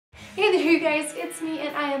there you guys, it's me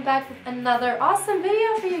and I am back with another awesome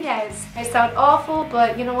video for you guys. I sound awful,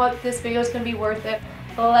 but you know what, this video is going to be worth it.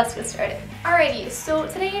 Well, let's get started. Alrighty, so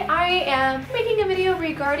today I am making a video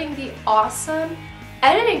regarding the awesome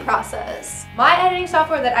editing process. My editing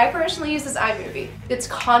software that I personally use is iMovie. It's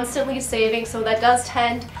constantly saving, so that does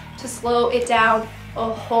tend to slow it down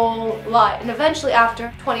a whole lot. And eventually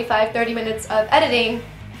after 25-30 minutes of editing,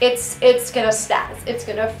 it's gonna staz, it's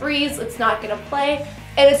gonna freeze, it's not gonna play,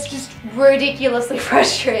 and it's just ridiculously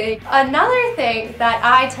frustrating. Another thing that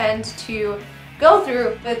I tend to go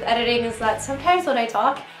through with editing is that sometimes when I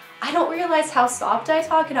talk, I don't realize how soft I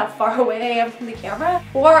talk and how far away I am from the camera,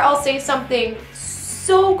 or I'll say something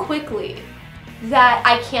so quickly that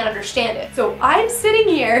I can't understand it. So I'm sitting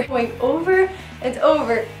here going over and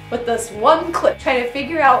over with this one clip, trying to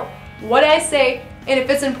figure out what I say and if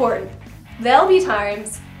it's important. There'll be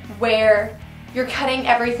times where you're cutting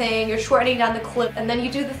everything, you're shortening down the clip, and then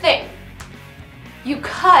you do the thing. You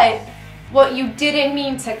cut what you didn't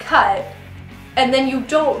mean to cut, and then you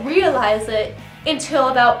don't realize it until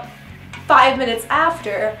about 5 minutes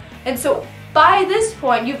after. And so by this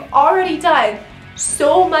point, you've already done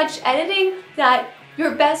so much editing that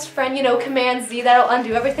your best friend, Command Z, that'll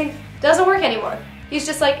undo everything, doesn't work anymore. He's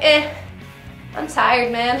just like, I'm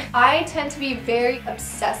tired, man. I tend to be very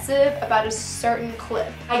obsessive about a certain clip.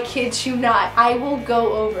 I kid you not, I will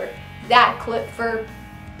go over that clip for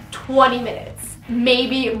 20 minutes,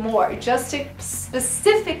 maybe more, just to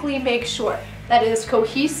specifically make sure that it is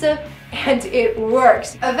cohesive and it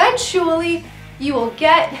works. Eventually, you will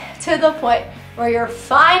get to the point where you're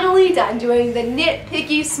finally done doing the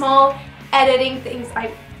nitpicky small editing things.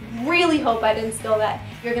 I really hope I didn't steal that.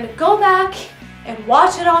 You're gonna go back and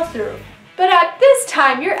watch it all through. But at this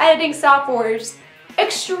time, your editing software is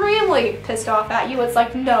extremely pissed off at you. It's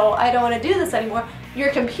like, no, I don't want to do this anymore. Your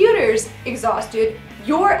computer's exhausted,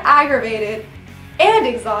 you're aggravated and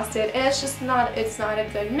exhausted, and it's not a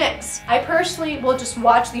good mix. I personally will just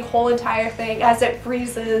watch the whole entire thing as it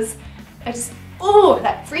freezes.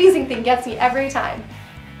 That freezing thing gets me every time.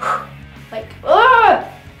 Like, I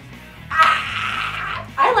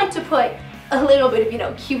like to put a little bit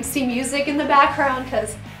of, cutesy music in the background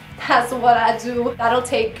because that's what I do. That'll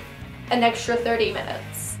take an extra 30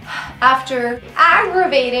 minutes. After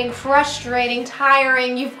aggravating, frustrating,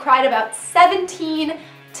 tiring, you've cried about 17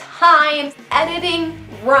 times, editing,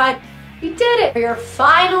 run, you did it. You're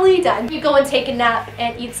finally done. You go and take a nap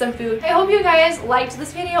and eat some food. I hope you guys liked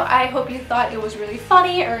this video. I hope you thought it was really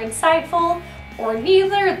funny or insightful, or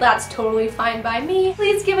neither. That's totally fine by me.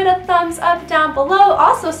 Please give it a thumbs up down below.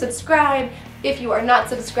 Also subscribe if you are not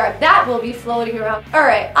subscribed. That will be floating around.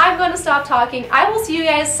 Alright, I'm going to stop talking. I will see you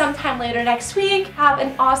guys sometime later next week. Have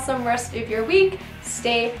an awesome rest of your week.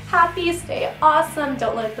 Stay happy, stay awesome.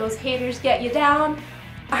 Don't let those haters get you down.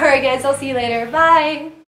 Alright guys, I'll see you later. Bye!